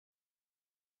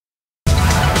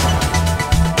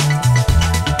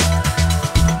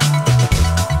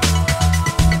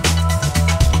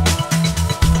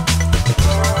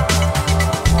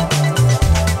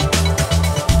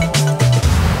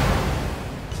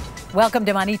Welcome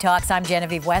to Money Talks. I'm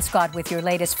Genevieve Westcott with your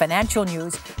latest financial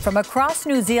news from across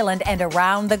New Zealand and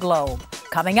around the globe.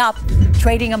 Coming up,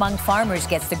 trading among farmers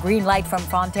gets the green light from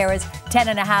Fonterra's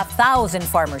 10,500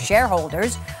 farmer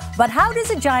shareholders. But how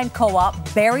does a giant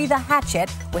co-op bury the hatchet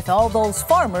with all those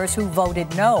farmers who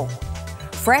voted no?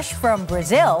 Fresh from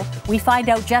Brazil, we find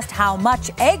out just how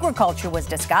much agriculture was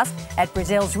discussed at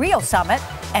Brazil's Rio Summit,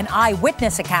 an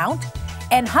eyewitness account.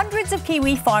 And hundreds of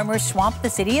Kiwi farmers swamp the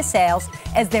city of sales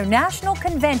as their national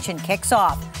convention kicks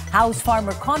off. How's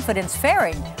farmer confidence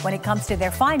faring when it comes to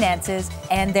their finances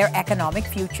and their economic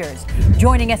futures?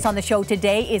 Joining us on the show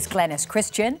today is Glenys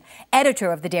Christian,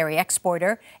 editor of The Dairy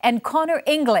Exporter, and Conor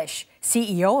English,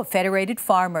 CEO of Federated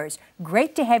Farmers.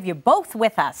 Great to have you both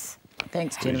with us.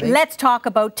 Thanks, Genevieve. Let's talk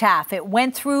about TAF. It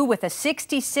went through with a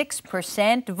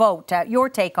 66% vote. Your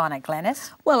take on it,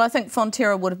 Glenys? Well, I think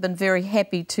Fonterra would have been very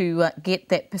happy to get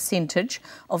that percentage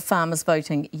of farmers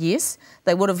voting yes.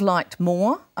 They would have liked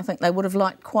more. I think they would have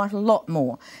liked quite a lot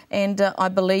more. And I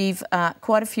believe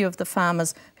quite a few of the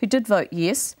farmers who did vote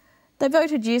yes, they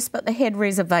voted yes, but they had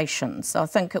reservations. I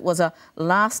think it was a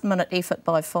last-minute effort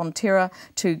by Fonterra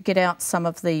to get out some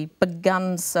of the big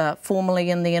guns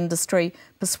formerly in the industry,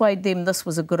 persuade them this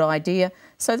was a good idea.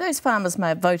 So those farmers may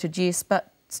have voted yes,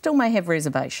 but still may have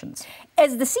reservations.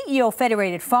 As the CEO of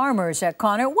Federated Farmers,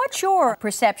 Conor, what's your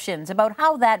perceptions about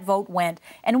how that vote went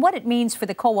and what it means for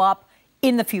the co-op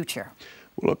in the future?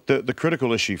 Well, look, the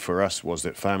critical issue for us was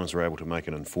that farmers were able to make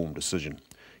an informed decision.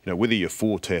 You know, whether you're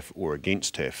for TAF or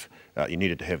against TAF, you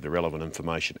needed to have the relevant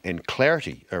information and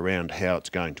clarity around how it's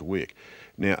going to work.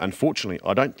 Now, unfortunately,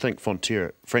 I don't think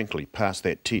Fonterra, frankly, passed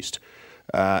that test.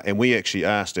 And we actually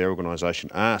asked, our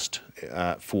organisation asked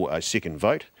for a second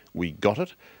vote. We got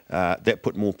it. That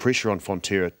put more pressure on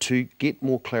Fonterra to get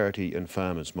more clarity in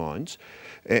farmers' minds.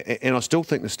 And I still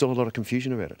think there's still a lot of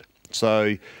confusion about it.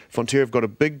 So Fonterra have got a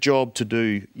big job to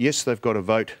do. Yes, they've got to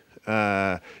vote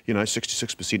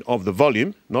 66% of the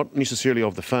volume, not necessarily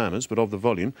of the farmers, but of the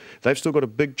volume. They've still got a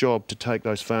big job to take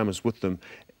those farmers with them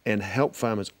and help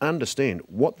farmers understand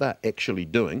what they're actually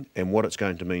doing and what it's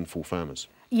going to mean for farmers.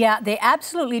 Yeah, they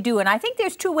absolutely do. And I think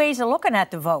there's two ways of looking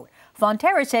at the vote.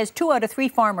 Fonterra says 2 out of 3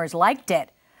 farmers liked it.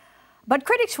 But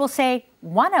critics will say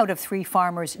 1 out of 3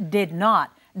 farmers did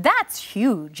not. That's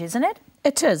huge, isn't it?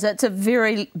 It is. It's a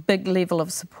very big level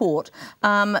of support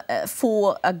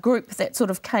for a group that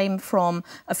sort of came from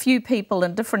a few people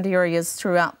in different areas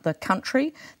throughout the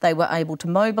country. They were able to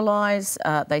mobilise,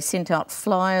 they sent out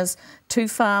flyers to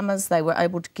farmers, they were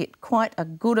able to get quite a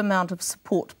good amount of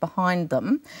support behind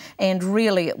them, and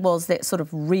really it was that sort of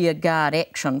rear guard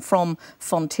action from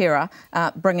Fonterra,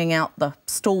 bringing out the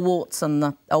stalwarts and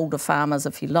the older farmers,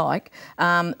 if you like,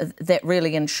 that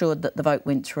really ensured that the vote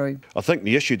went through. I think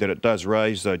the issue that it does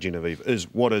raise, though, Genevieve, is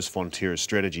what is Fonterra's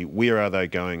strategy? Where are they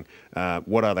going?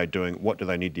 What are they doing? What do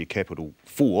they need their capital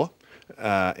for?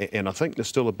 And I think there's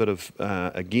still a bit of,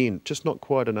 again, just not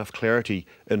quite enough clarity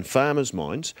in farmers'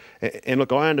 minds. And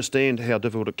look, I understand how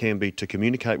difficult it can be to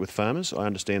communicate with farmers. I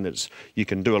understand that you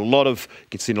can do you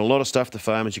can send a lot of stuff to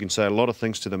farmers, you can say a lot of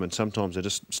things to them, and sometimes they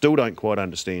just still don't quite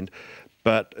understand.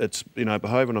 But it's,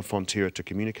 behoving of Fonterra to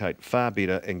communicate far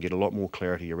better and get a lot more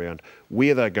clarity around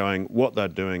where they're going, what they're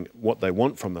doing, what they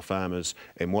want from the farmers,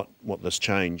 and what this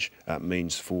change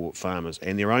means for farmers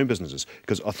and their own businesses.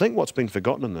 Because I think what's been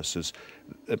forgotten in this is,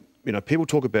 people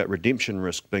talk about redemption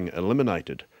risk being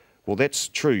eliminated. Well, that's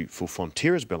true for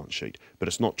Fonterra's balance sheet, but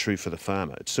it's not true for the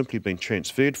farmer. It's simply been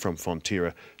transferred from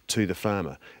Fonterra to the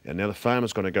farmer. And now the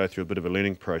farmer's going to go through a bit of a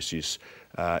learning process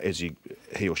as he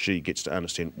or she gets to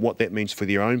understand what that means for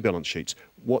their own balance sheets,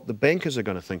 what the bankers are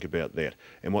going to think about that,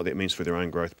 and what that means for their own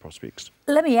growth prospects.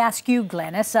 Let me ask you,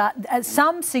 Glenys,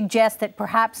 some suggest that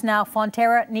perhaps now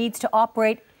Fonterra needs to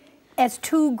operate as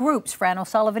 2 groups, Fran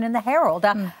O'Sullivan and the Herald.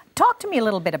 Talk to me a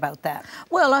little bit about that.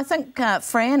 Well, I think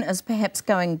Fran is perhaps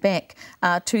going back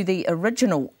to the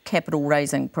original capital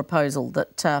raising proposal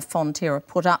that Fonterra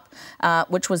put up,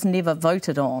 which was never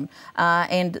voted on,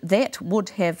 and that would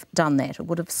have done that. It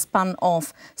would have spun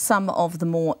off some of the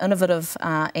more innovative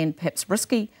and perhaps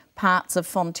risky parts of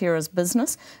Fonterra's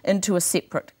business into a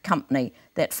separate company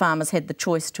that farmers had the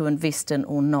choice to invest in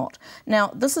or not. Now,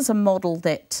 this is a model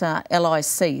that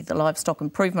LIC, the Livestock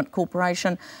Improvement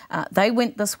Corporation, they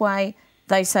went this way.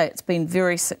 They say it's been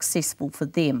very successful for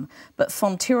them. But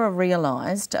Fonterra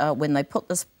realised when they put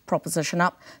this proposition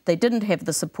up. They didn't have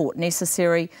the support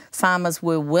necessary. Farmers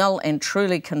were well and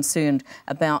truly concerned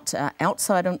about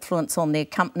outside influence on their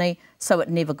company, so it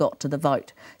never got to the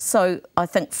vote. So I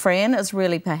think Fran is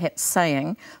really perhaps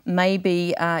saying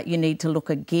maybe you need to look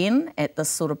again at this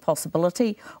sort of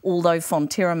possibility, although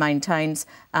Fonterra maintains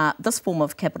this form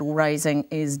of capital raising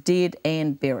is dead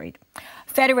and buried.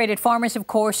 Federated Farmers, of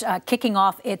course, kicking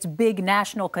off its big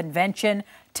national convention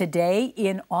today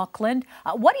in Auckland.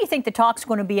 What do you think the talk's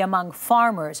going to be among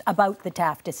farmers about the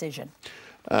Taft decision?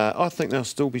 I think they'll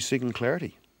still be seeking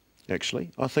clarity,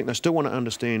 actually. I think they still want to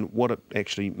understand what it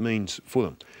actually means for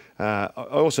them. I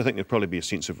also think there'll probably be a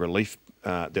sense of relief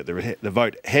that the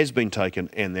vote has been taken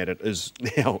and that it is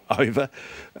now over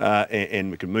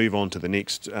and we can move on to the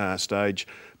next stage.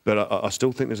 But I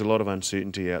still think there's a lot of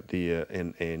uncertainty out there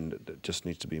and it just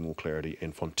needs to be more clarity.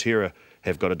 And Fonterra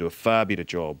have got to do a far better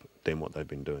job than what they've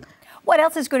been doing. What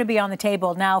else is going to be on the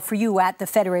table now for you at the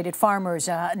Federated Farmers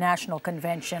National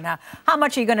Convention? How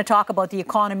much are you going to talk about the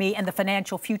economy and the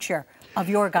financial future of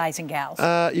your guys and gals?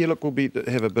 Yeah, look, we'll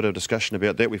have a bit of discussion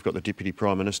about that. We've got the Deputy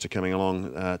Prime Minister coming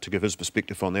along to give his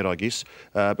perspective on that, I guess.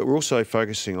 But we're also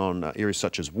focusing on areas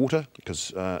such as water,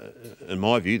 because in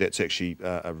my view, that's actually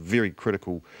a very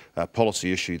critical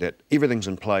policy issue that everything's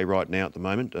in play right now at the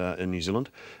moment in New Zealand,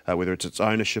 whether it's its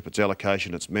ownership, its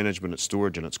allocation, its management, its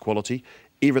storage and its quality.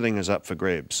 Everything is up for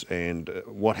grabs, and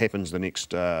what happens the next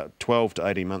 12 to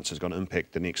 18 months is going to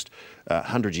impact the next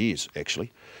 100 years,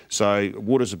 actually. So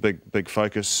water's a big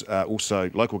focus.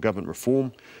 Also local government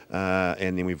reform,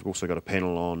 and then we've also got a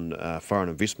panel on foreign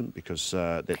investment, because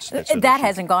that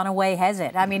hasn't gone away, has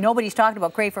it? I mean, nobody's talked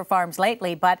about Crayford Farms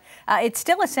lately, but it's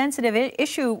still a sensitive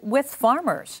issue with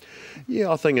farmers.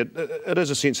 Yeah, I think it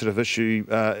is a sensitive issue.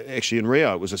 Actually, in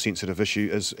Rio, it was a sensitive issue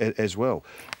as well.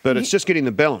 But it's just getting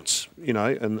the balance, you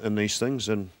know, in these things,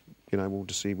 and you know, we'll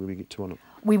just see where we get to on it.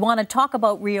 We want to talk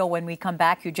about Rio when we come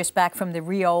back. You're just back from the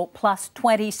Rio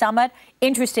 +20 summit.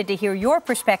 Interested to hear your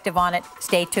perspective on it.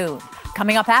 Stay tuned.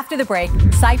 Coming up after the break,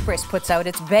 Cyprus puts out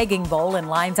its begging bowl and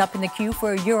lines up in the queue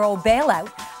for a Euro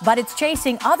bailout, but it's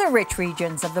chasing other rich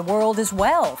regions of the world as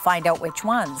well. Find out which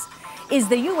ones. Is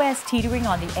the U.S. teetering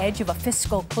on the edge of a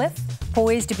fiscal cliff,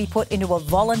 poised to be put into a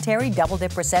voluntary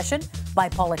double-dip recession by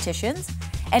politicians?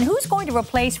 And who's going to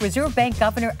replace Reserve Bank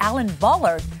Governor Alan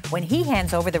Bollard when he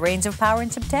hands over the reins of power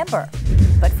in September?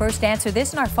 But first, answer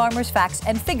this in our Farmers Facts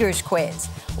and Figures quiz.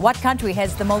 What country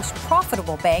has the most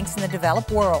profitable banks in the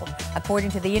developed world, according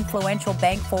to the influential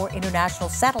Bank for International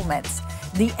Settlements?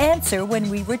 The answer when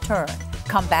we return.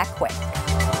 Come back quick.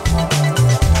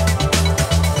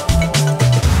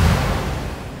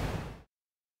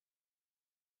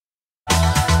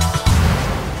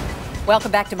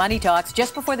 Welcome back to Money Talks.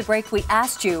 Just before the break, we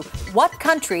asked you, what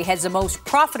country has the most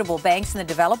profitable banks in the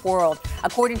developed world,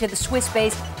 according to the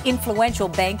Swiss-based influential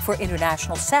Bank for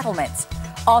International Settlements?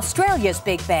 Australia's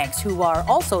big banks, who are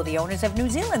also the owners of New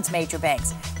Zealand's major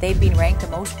banks. They've been ranked the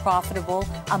most profitable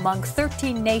among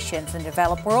 13 nations in the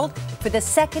developed world for the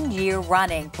second year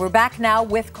running. We're back now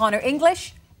with Conor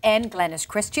English and Glenys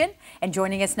Christian. And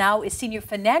joining us now is Senior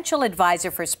Financial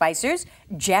Advisor for Spicers,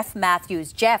 Jeff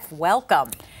Matthews. Jeff, welcome.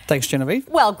 Thanks, Genevieve.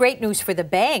 Well, great news for the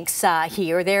banks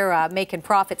here. They're making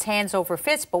profits hands over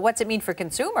fist, but what's it mean for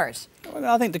consumers? Well,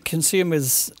 I think the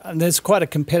consumers, and there's quite a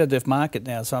competitive market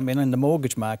now. So, I mean, in the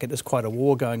mortgage market, there's quite a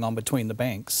war going on between the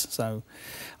banks. So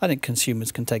I think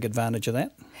consumers can take advantage of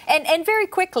that. And very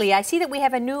quickly, I see that we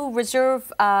have a new Reserve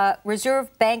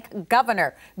Bank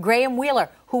Governor, Graham Wheeler,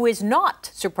 who is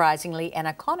not, surprisingly, an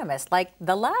economist like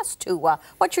the last two.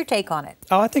 What's your take on it?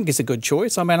 Oh, I think it's a good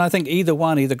choice. I mean, I think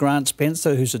either Grant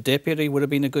Spencer, who's a deputy, would have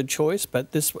been a good choice.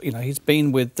 But this, you know, he's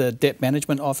been with the Debt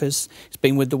Management Office, he's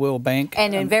been with the World Bank.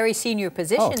 And in very senior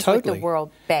positions with the World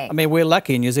Bank. I mean, we're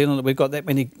lucky in New Zealand that we've got that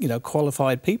many, you know,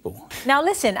 qualified people. Now,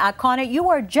 listen, Conor, you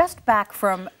are just back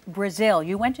from Brazil.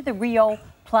 You went to the Rio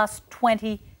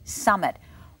 +20 summit.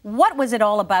 What was it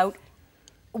all about?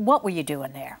 What were you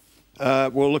doing there?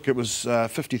 Well, look, it was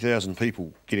 50,000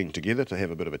 people getting together to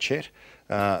have a bit of a chat,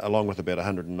 along with about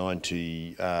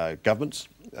 190 governments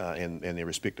and their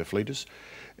respective leaders.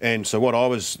 And so what I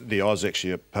was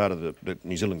actually a part of the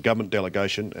New Zealand government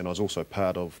delegation, and I was also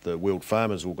part of the World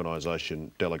Farmers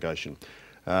Organisation delegation.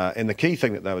 And the key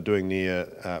thing that they were doing there,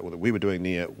 or that we were doing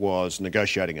there, was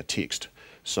negotiating a text.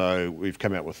 So we've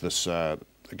come out with this, the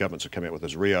governments have come out with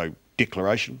this Rio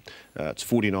Declaration. It's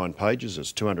 49 pages,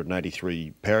 it's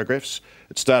 283 paragraphs.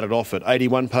 It started off at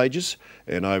 81 pages,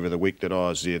 and over the week that I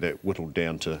was there, that whittled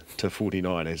down to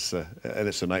 49, and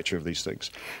that's the nature of these things.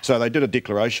 So they did a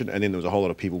declaration, and then there was a whole lot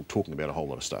of people talking about a whole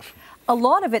lot of stuff. A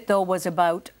lot of it, though, was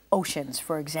about oceans,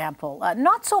 for example.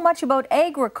 Not so much about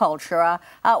agriculture.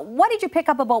 What did you pick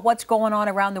up about what's going on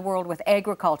around the world with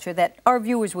agriculture that our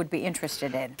viewers would be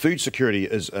interested in? Food security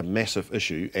is a massive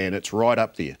issue, and it's right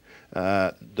up there.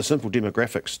 The simple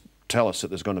demographics tell us that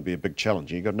there's going to be a big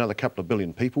challenge. You've got another couple of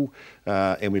billion people,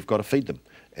 and we've got to feed them.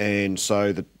 And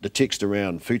so the text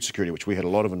around food security, which we had a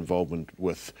lot of involvement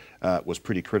with, was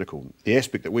pretty critical. The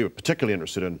aspect that we were particularly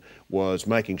interested in was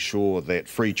making sure that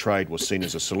free trade was seen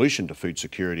as a solution to food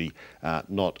security,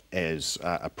 not as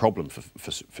a problem for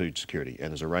food security.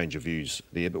 And there's a range of views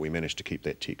there, but we managed to keep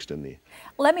that text in there.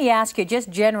 Let me ask you, just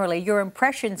generally, your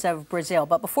impressions of Brazil.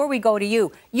 But before we go to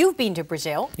you, you've been to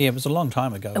Brazil. Yeah, it was a long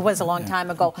time ago. It was a long time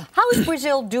ago. How is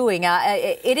Brazil doing?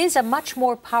 It is a much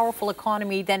more powerful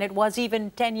economy than it was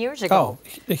even 10 years ago.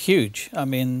 Oh, huge. I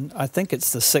mean, I think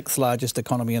it's the 6th largest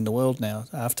economy in the world now,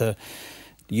 after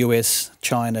US,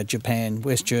 China, Japan,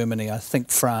 West Germany, I think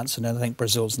France, and then I think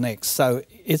Brazil's next. So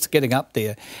it's getting up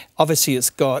there. Obviously, it's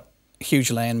got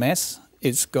huge land mass.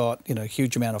 It's got, you know,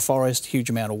 huge amount of forest, huge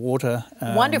amount of water.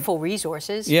 Wonderful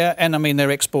resources. Yeah, and I mean,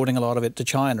 they're exporting a lot of it to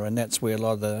China, and that's where a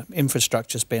lot of the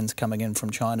infrastructure spend's coming in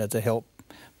from China to help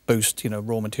boost, you know,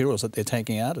 raw materials that they're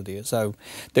taking out of there. So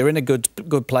they're in a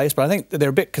good place, but I think they're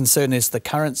a bit concerned is the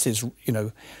currency's, you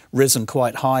know, risen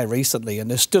quite high recently, and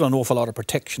there's still an awful lot of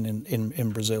protection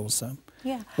in Brazil. So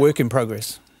yeah, work in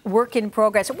progress. Work in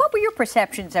progress. What were your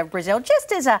perceptions of Brazil,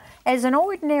 just as an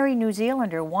ordinary New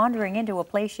Zealander wandering into a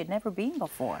place you'd never been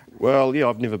before? Well, yeah,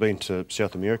 I've never been to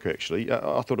South America, actually.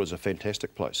 I thought it was a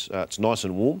fantastic place. It's nice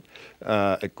and warm.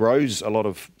 It grows a lot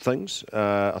of things.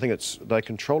 I think they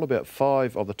control about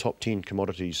 5 of the top 10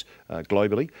 commodities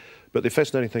globally. But the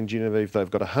fascinating thing, Genevieve,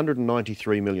 they've got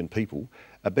 193 million people.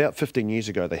 About 15 years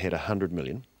ago, they had 100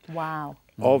 million. Wow.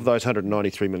 Of those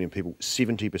 193 million people,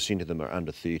 70% of them are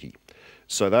under 30.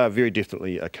 So they are very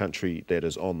definitely a country that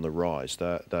is on the rise.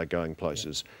 They're going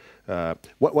places. One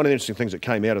of the interesting things that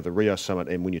came out of the Rio summit,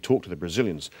 and when you talk to the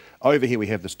Brazilians, over here we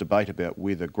have this debate about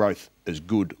whether growth is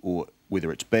good or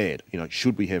whether it's bad. You know,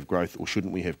 should we have growth or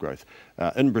shouldn't we have growth?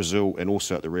 In Brazil and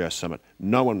also at the Rio summit,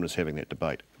 no one was having that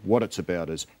debate. What it's about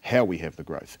is how we have the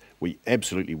growth. We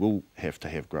absolutely will have to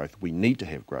have growth. We need to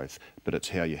have growth, but it's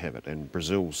how you have it. And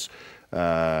Brazil's,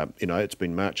 you know, it's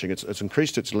been marching. It's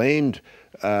increased its land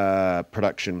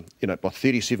production, you know, by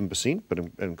 37%, but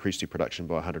increased their production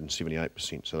by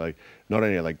 178%. So not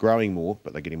only are they growing more,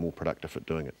 but they're getting more productive at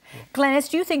doing it. Glenys,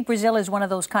 do you think Brazil is one of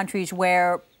those countries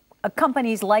where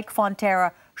companies like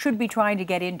Fonterra should be trying to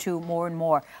get into more and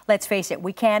more? Let's face it,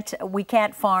 we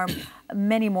can't farm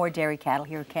many more dairy cattle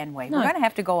here, can we? No. We're going to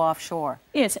have to go offshore.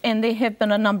 Yes, and there have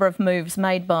been a number of moves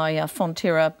made by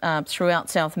Fonterra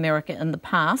throughout South America in the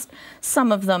past.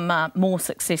 Some of them are more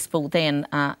successful than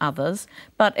others.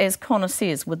 But as Conor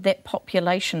says, with that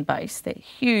population base, that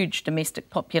huge domestic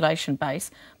population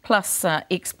base, plus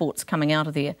exports coming out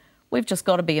of there, we've just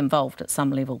got to be involved at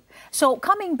some level. So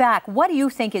coming back, what do you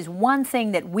think is one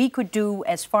thing that we could do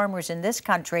as farmers in this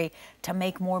country to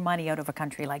make more money out of a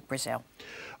country like Brazil?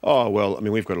 Oh, well, I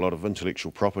mean, we've got a lot of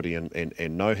intellectual property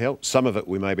and know-how. Some of it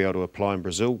we may be able to apply in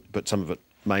Brazil, but some of it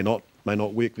may not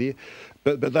work there.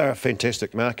 But they're a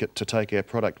fantastic market to take our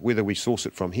product, whether we source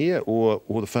it from here or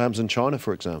the farms in China,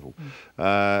 for example.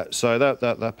 So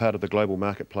they're part of the global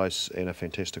marketplace and a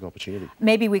fantastic opportunity.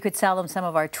 Maybe we could sell them some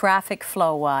of our traffic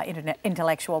flow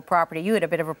intellectual property. You had a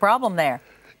bit of a problem there.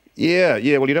 Yeah.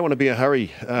 Well, you don't want to be in a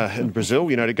hurry in Brazil.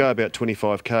 You know, to go about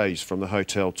 25 k's from the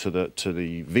hotel to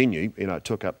the venue, you know, it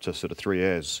took up to sort of 3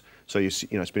 hours. So you're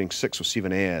spending 6 or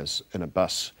 7 hours in a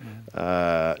bus in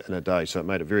a day. So it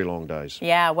made it very long days.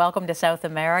 Yeah, welcome to South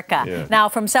America. Yeah. Now,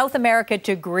 from South America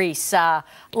to Greece, a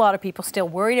lot of people still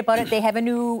worried about it. They have a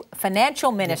new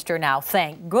financial minister now,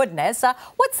 thank goodness.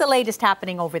 What's the latest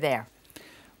happening over there?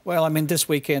 Well, I mean, this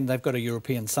weekend they've got a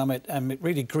European summit, and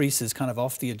really Greece is kind of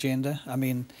off the agenda. I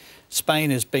mean, Spain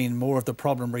has been more of the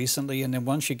problem recently, and then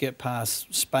once you get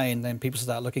past Spain, then people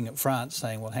start looking at France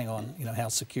saying, well, hang on, you know, how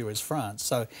secure is France?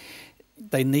 So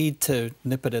they need to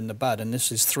nip it in the bud, and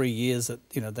this is 3 years that,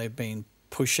 you know, they've been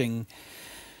pushing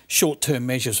short-term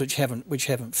measures which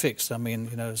haven't fixed. I mean,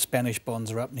 you know, Spanish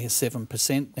bonds are up near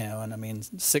 7% now, and I mean,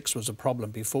 6 was a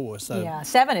problem before. So yeah,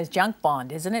 7 is junk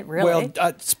bond, isn't it? Really?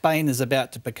 Well, Spain is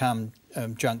about to become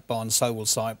junk bond. So will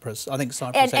Cyprus. I think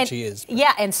Cyprus actually is.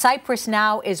 Yeah, and Cyprus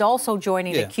now is also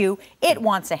joining the queue. It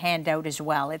wants a handout as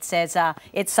well. It says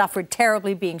it suffered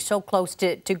terribly being so close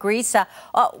to Greece.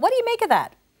 What do you make of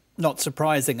that? Not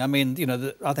surprising. I mean, you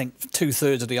know, I think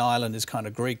 2/3 of the island is kind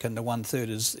of Greek and the 1/3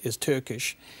 is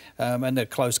Turkish. And there are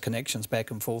close connections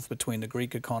back and forth between the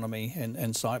Greek economy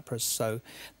and Cyprus. So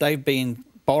they've been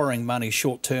borrowing money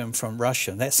short term from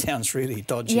Russia. That sounds really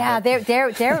dodgy. Yeah,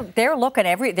 they're looking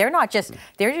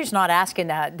they're just not asking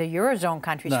the Eurozone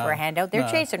countries for a handout. They're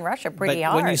chasing Russia pretty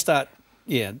hard. When you start,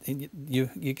 you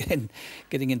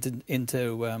getting into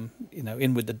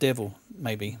in with the devil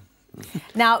maybe.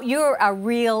 Now you're a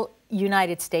real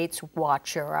United States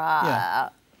watcher.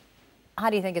 How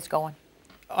do you think it's going?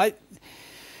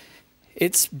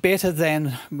 It's better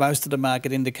than most of the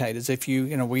market indicators. If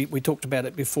we talked about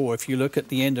it before. If you look at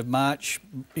the end of March,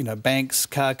 banks,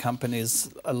 car companies,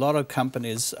 a lot of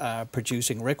companies are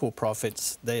producing record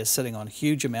profits. They're sitting on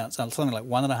huge amounts, something like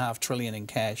 $1.5 trillion in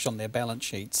cash on their balance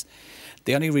sheets.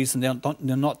 The only reason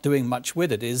they're not doing much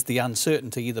with it is the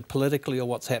uncertainty, either politically or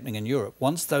what's happening in Europe.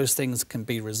 Once those things can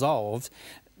be resolved,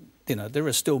 there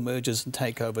are still mergers and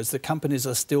takeovers. The companies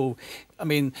are still,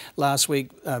 last week,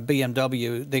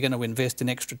 BMW, they're going to invest an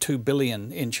extra $2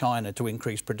 billion in China to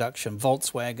increase production.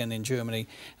 Volkswagen in Germany,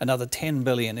 another $10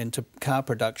 billion into car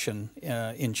production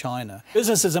in China.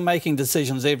 Businesses are making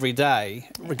decisions every day,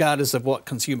 regardless of what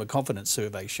consumer confidence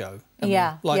surveys show.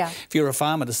 If you're a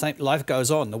farmer, the same life goes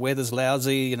on. The weather's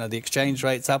lousy, the exchange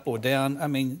rate's up or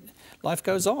down. Life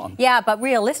goes on. Yeah, but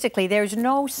realistically, there's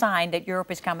no sign that Europe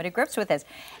is coming to grips with this.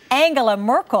 Angela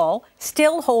Merkel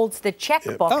still holds the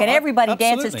checkbook, and everybody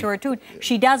dances to her tune.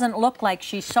 She doesn't look like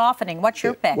she's softening. What's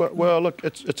your pick? Well, look,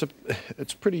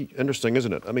 it's pretty interesting,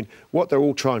 isn't it? What they're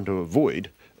all trying to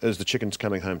avoid is the chickens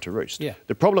coming home to roost. Yeah.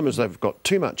 The problem is they've got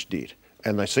too much debt,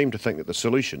 and they seem to think that the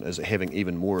solution is having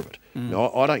even more of it.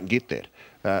 Now, I don't get that.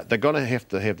 They're going to have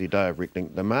their day of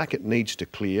reckoning. The market needs to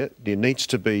clear. There needs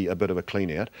to be a bit of a clean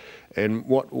out. And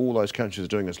what all those countries are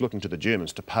doing is looking to the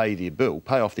Germans to pay their bill,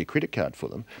 pay off their credit card for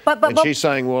them. And she's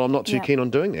saying, well, I'm not too keen on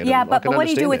doing that. Yeah, but what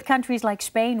do you do with countries like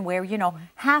Spain where,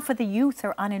 half of the youth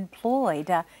are unemployed?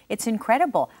 It's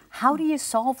incredible. How do you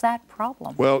solve that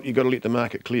problem? Well, you've got to let the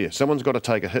market clear. Someone's got to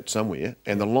take a hit somewhere,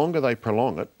 and the longer they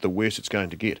prolong it, the worse it's going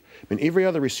to get. Every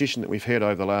other recession that we've had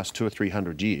over the last 200 or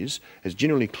 300 years has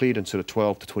generally cleared in sort of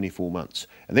 12 to 24 months.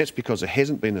 And that's because there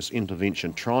hasn't been this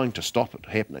intervention trying to stop it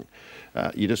happening.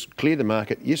 You just clear the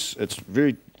market. Yes, it's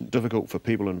very difficult for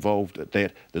people involved at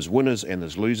that. There's winners and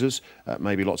there's losers,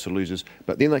 maybe lots of losers.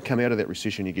 But then they come out of that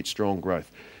recession, you get strong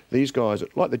growth. These guys,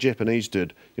 like the Japanese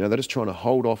did, they're just trying to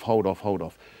hold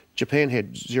off. Japan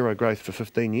had zero growth for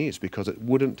 15 years because it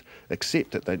wouldn't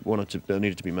accept that they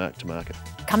needed to be marked to market.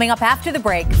 Coming up after the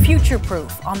break, future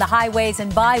proof on the highways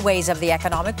and byways of the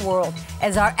economic world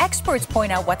as our experts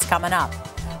point out what's coming up.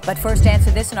 But first,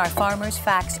 answer this in our Farmers,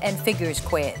 Facts and Figures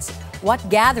quiz. What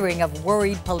gathering of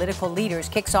worried political leaders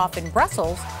kicks off in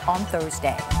Brussels on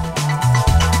Thursday?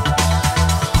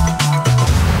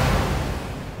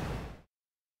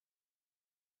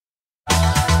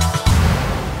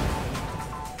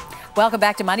 Welcome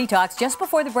back to Money Talks. Just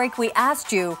before the break, we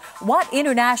asked you what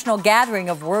international gathering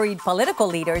of worried political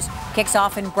leaders kicks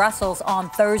off in Brussels on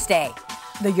Thursday.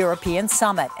 The European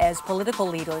Summit, as political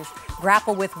leaders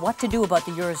grapple with what to do about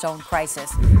the Eurozone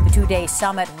crisis. The two-day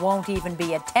summit won't even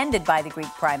be attended by the Greek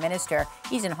Prime Minister.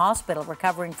 He's in hospital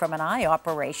recovering from an eye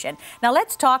operation. Now,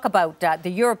 let's talk about the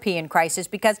European crisis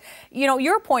because,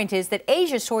 your point is that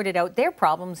Asia sorted out their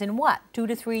problems in what, 2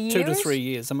 to 3 years? 2 to 3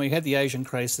 years. We had the Asian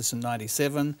crisis in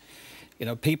 '97.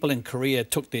 People in Korea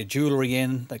took their jewellery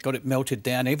in, they got it melted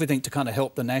down, everything to kind of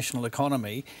help the national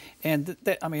economy. And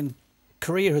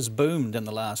Korea has boomed in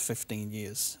the last 15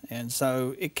 years, and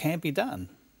so it can be done.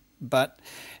 But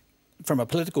from a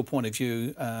political point of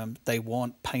view, they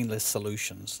want painless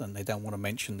solutions, and they don't want to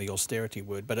mention the austerity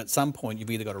word. But at some point,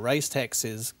 you've either got to raise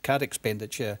taxes, cut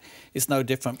expenditure. It's no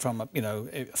different from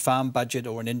a farm budget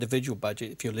or an individual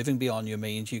budget. If you're living beyond your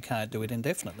means, you can't do it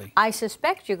indefinitely. I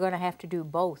suspect you're going to have to do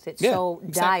both. It's so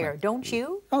dire, don't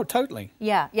you? Oh, totally.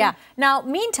 Yeah. Now,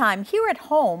 meantime, here at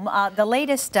home, the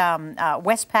latest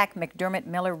Westpac McDermott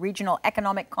Miller Regional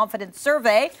Economic Confidence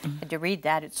Survey, I had to read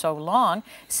that, it's so long,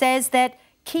 says that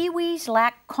Kiwis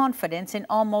lack confidence in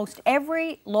almost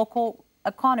every local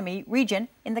economy region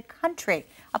in the country,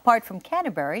 apart from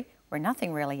Canterbury, where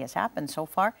nothing really has happened so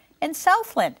far, and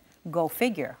Southland. Go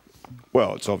figure.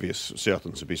 Well, it's obvious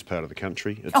Southland's the best part of the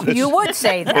country. You would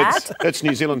say that. It's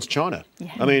New Zealand's China.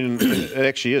 Yeah. It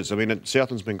actually is.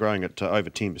 Southland's been growing at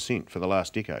over 10% for the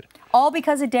last decade. All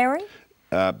because of dairy?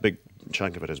 Big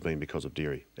chunk of it has been because of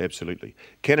dairy, absolutely.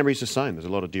 Canterbury's the same. There's a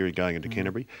lot of dairy going into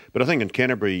Canterbury. But I think in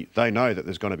Canterbury, they know that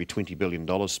there's going to be $20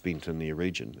 billion spent in their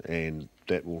region, and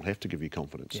that will have to give you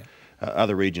confidence.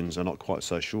 Other regions are not quite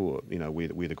so sure,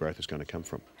 where the growth is going to come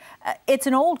from. It's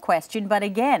an old question, but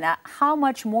again, how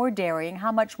much more dairying,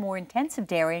 how much more intensive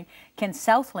dairying can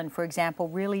Southland, for example,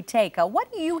 really take? What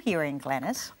are you hearing,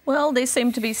 Glenys? Well, there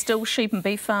seem to be still sheep and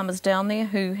beef farmers down there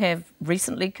who have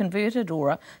recently converted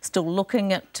or are still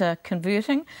looking at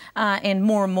converting, and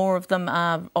more of them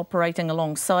are operating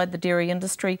alongside the dairy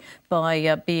industry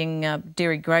by being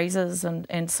dairy grazers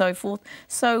and so forth.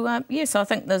 So, yes, I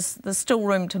think there's still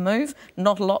room to move,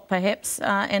 not a lot perhaps,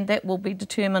 and that will be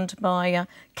determined by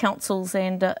councils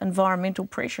and environmental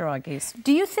pressure, I guess.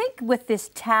 Do you think with this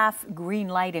TAF green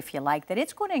light, if you like, that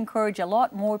it's going to encourage a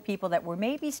lot more people that were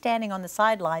maybe standing on the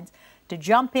sidelines to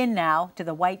jump in now to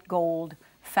the white gold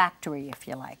factory, if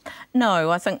you like?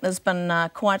 No, I think there's been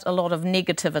quite a lot of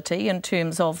negativity in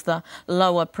terms of the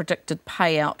lower predicted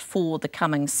payout for the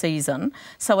coming season.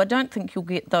 So I don't think you'll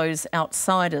get those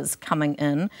outsiders coming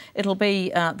in. It'll be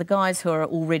the guys who are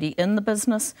already in the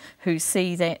business who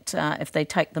see that if they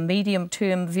take the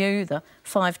medium-term view, the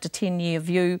 5 to 10 year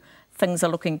view, things are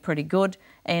looking pretty good,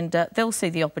 and they'll see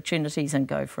the opportunities and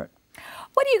go for it.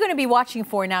 What are you going to be watching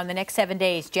for now in the next 7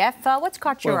 days, Jeff? What's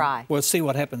caught your eye? We'll see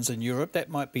what happens in Europe. That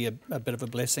might be a bit of a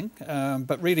blessing.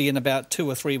 But really, in about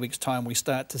 2 or 3 weeks' time, we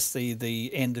start to see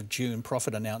the end of June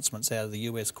profit announcements out of the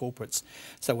US corporates.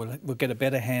 So we'll get a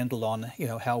better handle on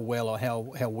how well or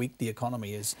how weak the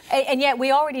economy is. And yet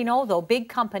we already know, though, big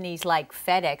companies like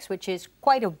FedEx, which is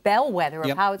quite a bellwether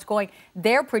of how it's going,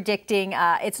 they're predicting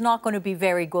it's not going to be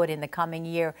very good in the coming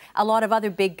year. A lot of other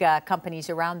big companies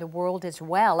around the world as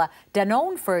well.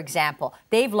 Danone, for example,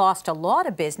 they've lost a lot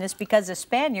of business because the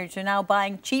Spaniards are now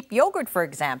buying cheap yogurt, for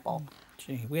example.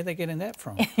 Gee, where are they getting that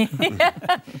from?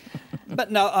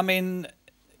 But no, I mean,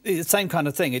 the same kind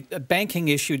of thing. A banking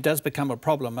issue does become a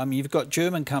problem. I mean, you've got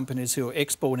German companies who are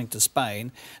exporting to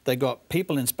Spain. They've got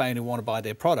people in Spain who want to buy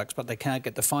their products, but they can't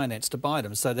get the finance to buy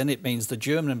them. So then it means the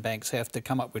German banks have to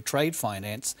come up with trade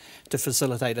finance to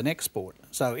facilitate an export.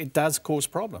 So it does cause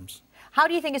problems. How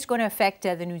do you think it's going to affect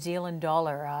the New Zealand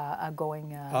dollar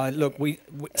going? Look,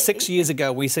 6 years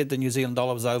ago we said the New Zealand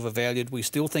dollar was overvalued. We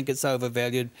still think it's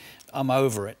overvalued. I'm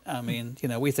over it. I mean,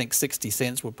 we think 60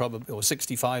 cents would probably, or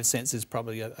 65 cents is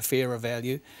probably a fairer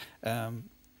value.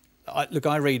 Look,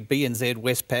 I read BNZ,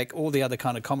 Westpac, all the other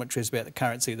kind of commentaries about the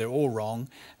currency. They're all wrong.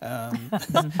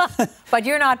 But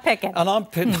you're not picking. And I'm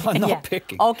not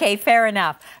picking. Okay, fair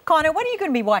enough. Conor, what are you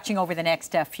going to be watching over the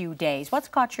next few days? What's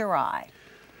caught your eye?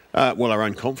 Well, our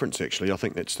own conference, actually. I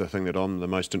think that's the thing that I'm the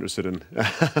most interested in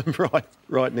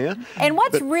right now. And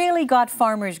what's really got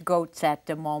farmers' goats at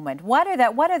the moment? What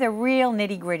are the real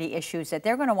nitty-gritty issues that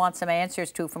they're going to want some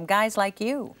answers to from guys like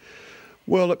you?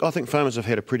 Well, look, I think farmers have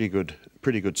had a pretty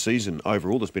good season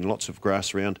overall. There's been lots of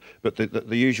grass around, but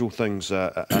the usual things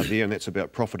are there, and that's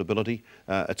about profitability.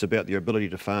 It's about the ability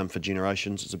to farm for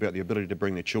generations. It's about the ability to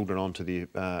bring their children onto their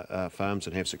farms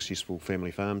and have successful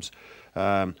family farms.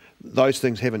 Those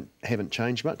things haven't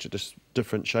changed much. It's just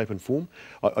different shape and form.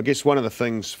 I guess one of the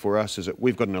things for us is that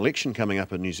we've got an election coming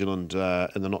up in New Zealand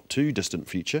in the not too distant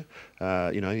future.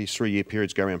 These 3 year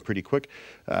periods go around pretty quick.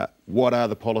 What are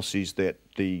the policies that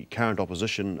the current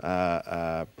opposition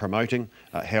are promoting?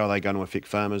 How are they going to affect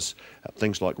farmers?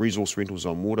 Things like resource rentals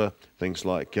on water, things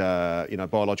like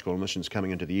biological emissions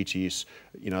coming into the ETS.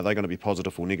 They're going to be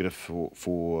positive or negative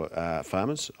for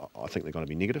farmers. I think they're going to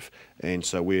be negative, and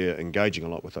so we're engaging a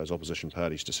lot with those opposition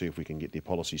parties to see if we can get their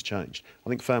policies changed. I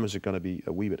think farmers are going to be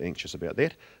a wee bit anxious about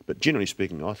that, but generally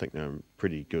speaking, I think they're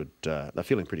pretty good. They're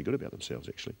feeling pretty good about themselves,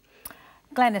 actually.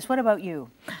 Glenys, what about you?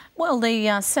 Well,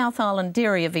 the South Island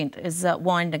Dairy event is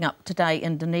winding up today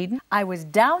in Dunedin. I was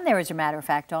down there, as a matter of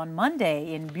fact, on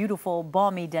Monday in beautiful,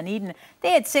 balmy Dunedin.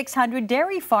 They had 600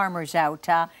 dairy farmers out,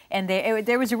 and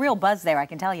there was a real buzz there, I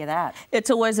can tell you that. It's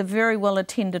always a very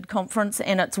well-attended conference,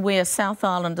 and it's where South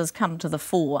Islanders come to the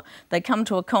fore. They come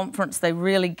to a conference, they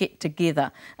really get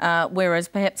together, whereas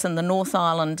perhaps in the North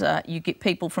Island you get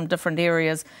people from different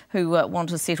areas who want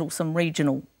to settle some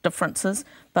regional differences,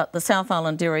 but the South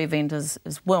Island Dairy event is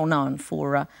well known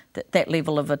for that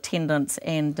level of attendance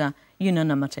and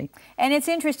unanimity. And it's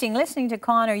interesting listening to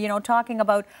Conor, talking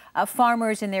about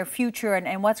farmers and their future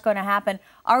and what's going to happen.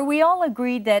 Are we all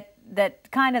agreed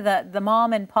that kind of the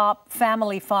mom and pop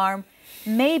family farm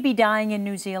may be dying in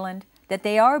New Zealand, that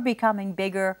they are becoming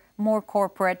bigger, more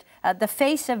corporate? The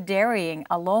face of dairying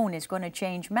alone is going to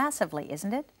change massively,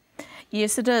 isn't it?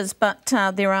 Yes, it is, but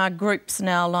there are groups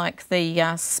now like the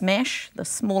SMASH, the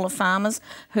smaller farmers,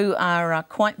 who are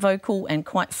quite vocal and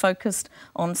quite focused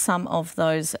on some of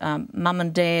those mum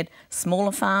and dad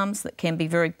smaller farms that can be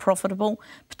very profitable,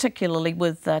 particularly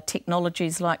with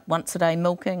technologies like once-a-day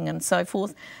milking and so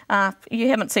forth. You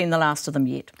haven't seen the last of them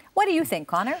yet. What do you think,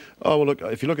 Conor? Oh, well, look,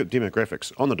 if you look at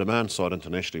demographics, on the demand side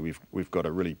internationally, we've got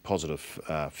a really positive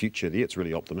future there. It's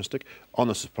really optimistic. On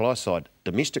the supply side,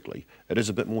 domestically, it is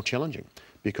a bit more challenging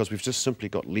because we've just simply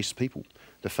got less people.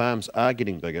 The farms are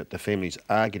getting bigger, the families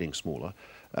are getting smaller,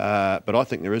 but I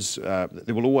think there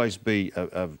will always be,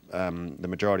 the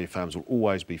majority of farms will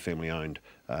always be family-owned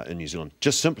in New Zealand,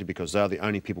 just simply because they're the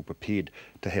only people prepared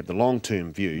to have the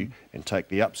long-term view and take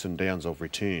the ups and downs of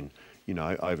return, you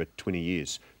know, over 20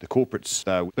 years. The corporates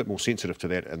are a bit more sensitive to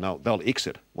that, and they'll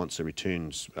exit once the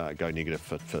returns go negative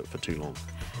for too long.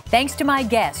 Thanks to my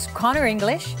guests, Conor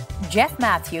English, Jeff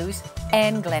Matthews,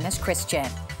 and Glenys Christian.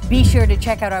 Be sure to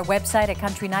check out our website at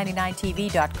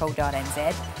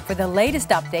country99tv.co.nz for the latest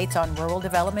updates on rural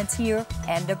developments here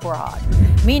and abroad.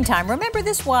 Meantime, remember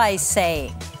this wise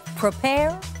saying,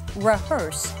 prepare,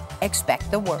 rehearse, expect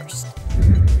the worst.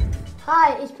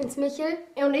 Hi, ich bin's Michel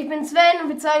und ich bin Sven und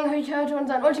wir zeigen euch heute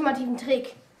unseren ultimativen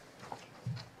Trick.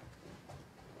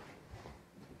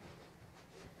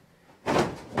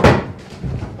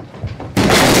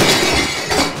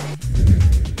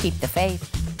 Keep the faith.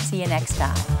 See you next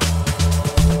time.